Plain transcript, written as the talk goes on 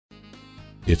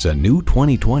It's a new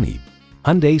 2020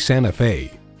 Hyundai Santa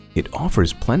Fe. It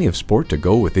offers plenty of sport to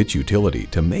go with its utility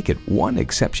to make it one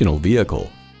exceptional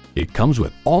vehicle. It comes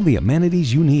with all the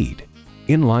amenities you need: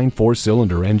 inline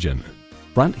 4-cylinder engine,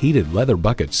 front heated leather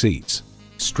bucket seats,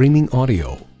 streaming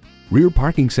audio, rear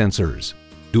parking sensors,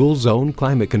 dual zone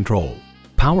climate control,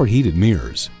 power heated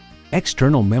mirrors,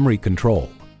 external memory control,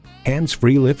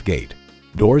 hands-free liftgate,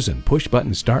 doors and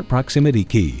push-button start proximity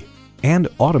key, and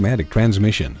automatic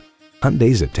transmission.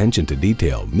 Hyundai's attention to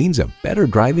detail means a better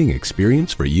driving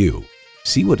experience for you.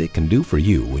 See what it can do for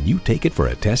you when you take it for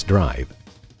a test drive.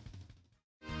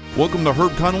 Welcome to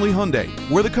Herb Connolly Hyundai,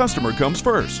 where the customer comes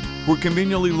first. We're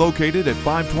conveniently located at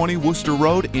 520 Worcester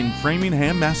Road in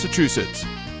Framingham, Massachusetts.